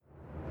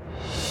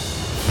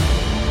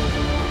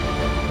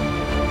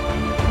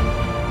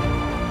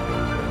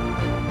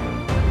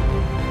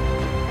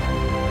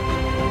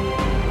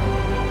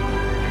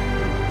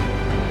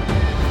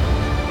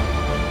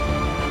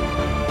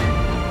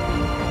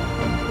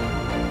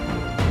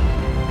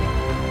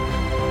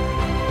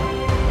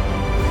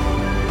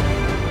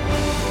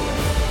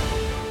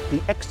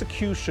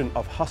execution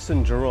of Huss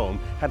and Jerome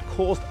had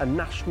caused a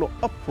national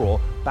uproar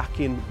back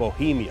in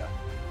Bohemia.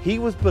 He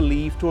was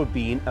believed to have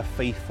been a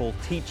faithful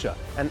teacher,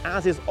 and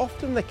as is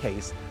often the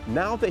case,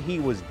 now that he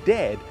was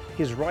dead,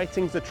 his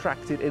writings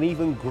attracted an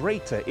even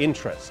greater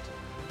interest.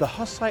 The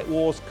Hussite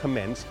Wars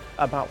commenced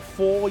about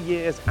 4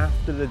 years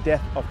after the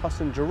death of Huss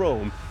and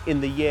Jerome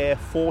in the year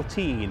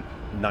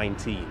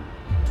 1419.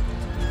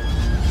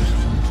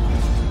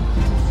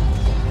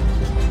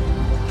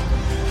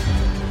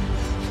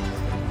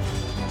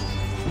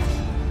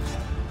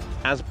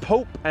 As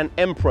Pope and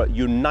Emperor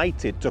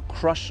united to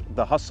crush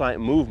the Hussite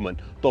movement,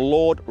 the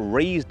Lord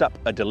raised up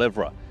a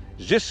deliverer.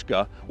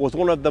 Zizska was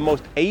one of the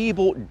most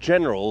able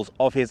generals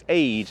of his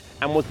age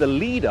and was the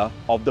leader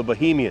of the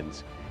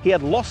Bohemians. He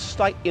had lost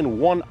sight in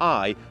one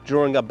eye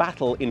during a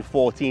battle in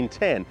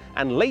 1410,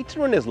 and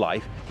later in his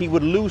life he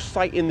would lose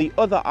sight in the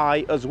other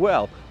eye as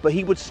well, but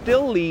he would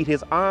still lead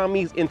his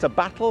armies into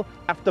battle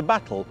after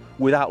battle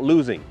without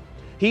losing.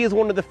 He is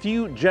one of the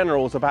few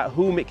generals about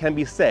whom it can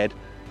be said,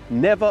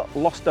 never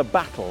lost a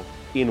battle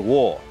in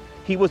war.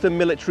 He was a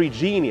military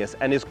genius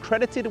and is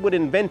credited with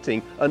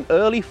inventing an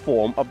early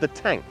form of the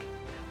tank.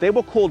 They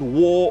were called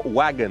war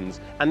wagons,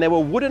 and they were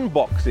wooden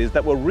boxes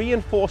that were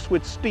reinforced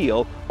with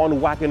steel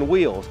on wagon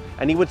wheels,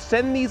 and he would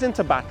send these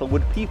into battle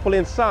with people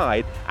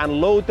inside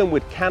and load them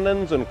with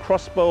cannons and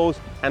crossbows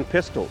and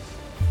pistols.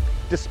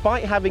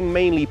 Despite having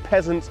mainly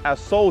peasants as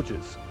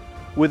soldiers,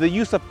 with the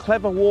use of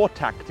clever war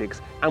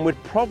tactics and with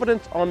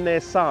Providence on their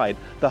side,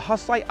 the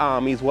Hussite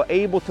armies were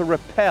able to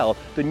repel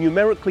the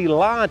numerically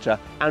larger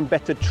and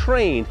better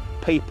trained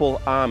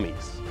papal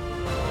armies.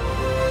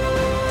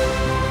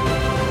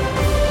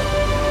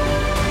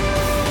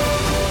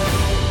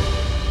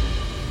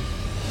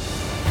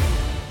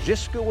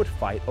 Zizska would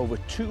fight over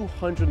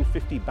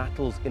 250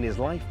 battles in his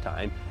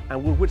lifetime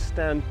and would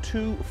withstand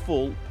 2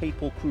 full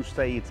papal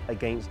crusades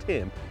against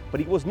him, but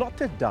he was not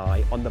to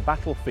die on the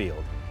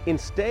battlefield.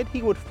 Instead,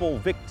 he would fall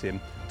victim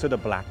to the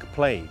Black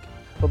Plague.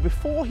 But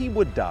before he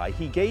would die,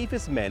 he gave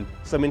his men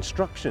some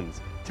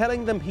instructions,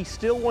 telling them he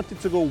still wanted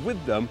to go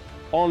with them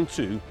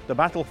onto the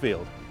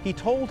battlefield. He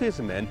told his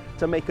men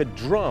to make a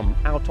drum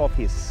out of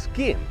his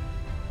skin,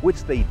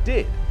 which they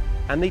did.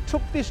 And they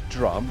took this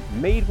drum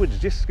made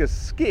with Zizska's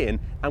skin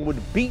and would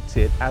beat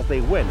it as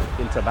they went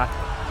into battle.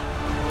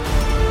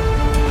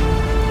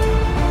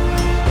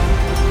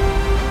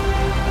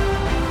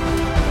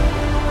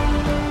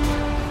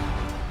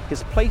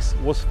 His place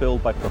was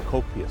filled by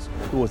Procopius,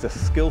 who was a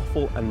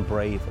skillful and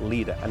brave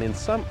leader, and in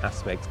some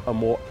aspects a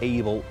more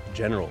able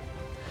general.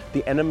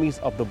 The enemies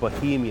of the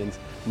Bohemians,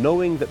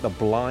 knowing that the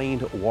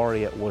blind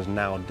warrior was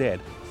now dead,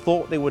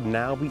 thought they would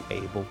now be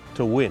able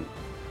to win.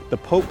 The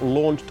Pope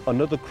launched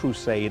another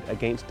crusade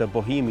against the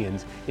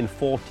Bohemians in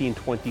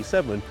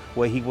 1427,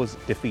 where he was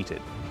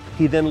defeated.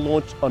 He then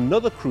launched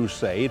another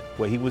crusade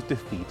where he was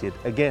defeated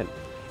again.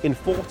 In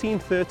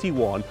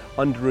 1431,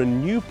 under a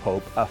new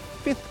pope, a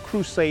 5th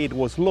crusade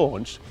was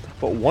launched,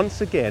 but once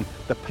again,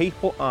 the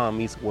papal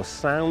armies were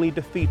soundly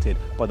defeated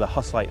by the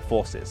Hussite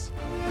forces.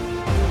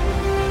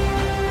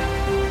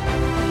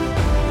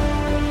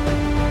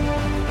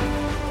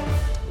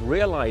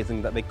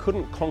 Realizing that they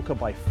couldn't conquer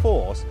by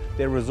force,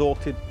 they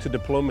resorted to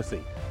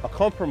diplomacy. A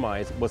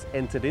compromise was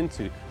entered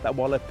into that,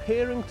 while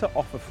appearing to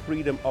offer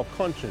freedom of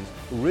conscience,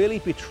 really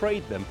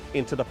betrayed them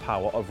into the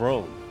power of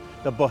Rome.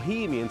 The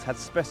Bohemians had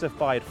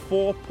specified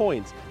 4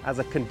 points as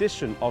a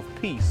condition of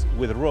peace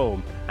with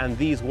Rome, and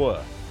these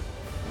were: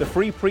 the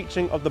free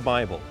preaching of the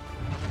Bible,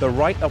 the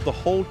right of the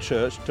whole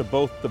church to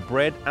both the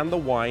bread and the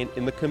wine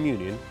in the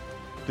communion,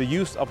 the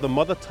use of the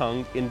mother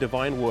tongue in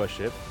divine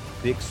worship,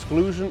 the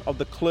exclusion of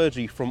the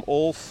clergy from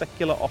all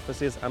secular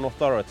offices and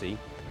authority,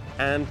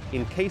 and,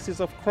 in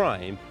cases of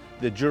crime,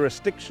 the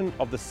jurisdiction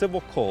of the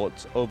civil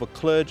courts over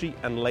clergy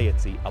and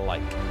laity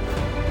alike.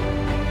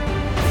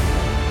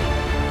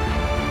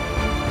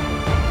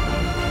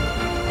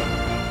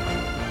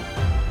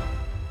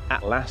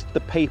 At last, the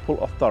papal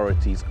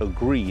authorities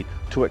agreed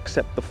to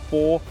accept the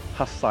 4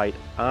 Hussite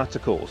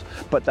articles,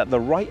 but that the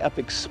right of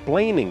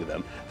explaining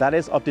them, that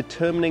is, of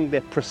determining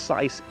their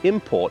precise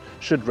import,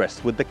 should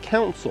rest with the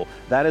council,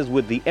 that is,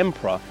 with the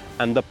emperor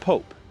and the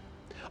pope.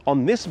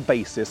 On this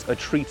basis, a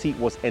treaty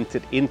was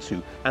entered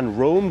into, and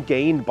Rome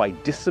gained by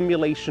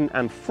dissimulation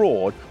and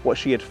fraud what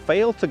she had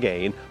failed to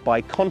gain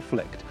by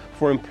conflict,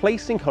 for in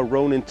placing her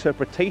own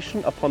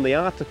interpretation upon the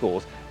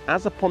articles,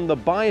 as upon the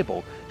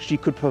Bible, she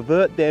could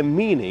pervert their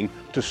meaning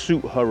to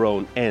suit her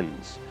own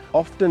ends.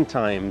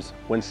 Oftentimes,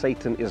 when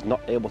Satan is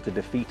not able to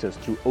defeat us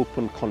through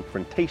open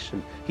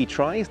confrontation, he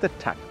tries the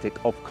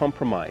tactic of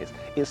compromise.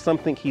 It's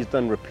something he's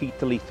done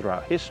repeatedly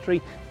throughout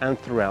history and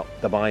throughout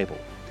the Bible.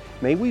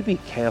 May we be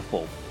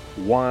careful,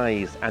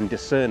 wise and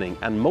discerning,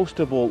 and most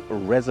of all,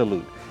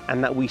 resolute,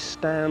 and that we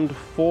stand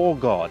for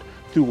God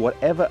through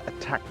whatever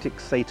tactic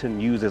Satan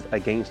uses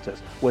against us,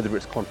 whether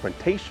it's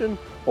confrontation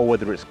or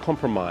whether it's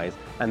compromise,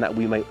 and that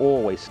we may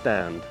always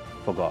stand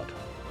for God.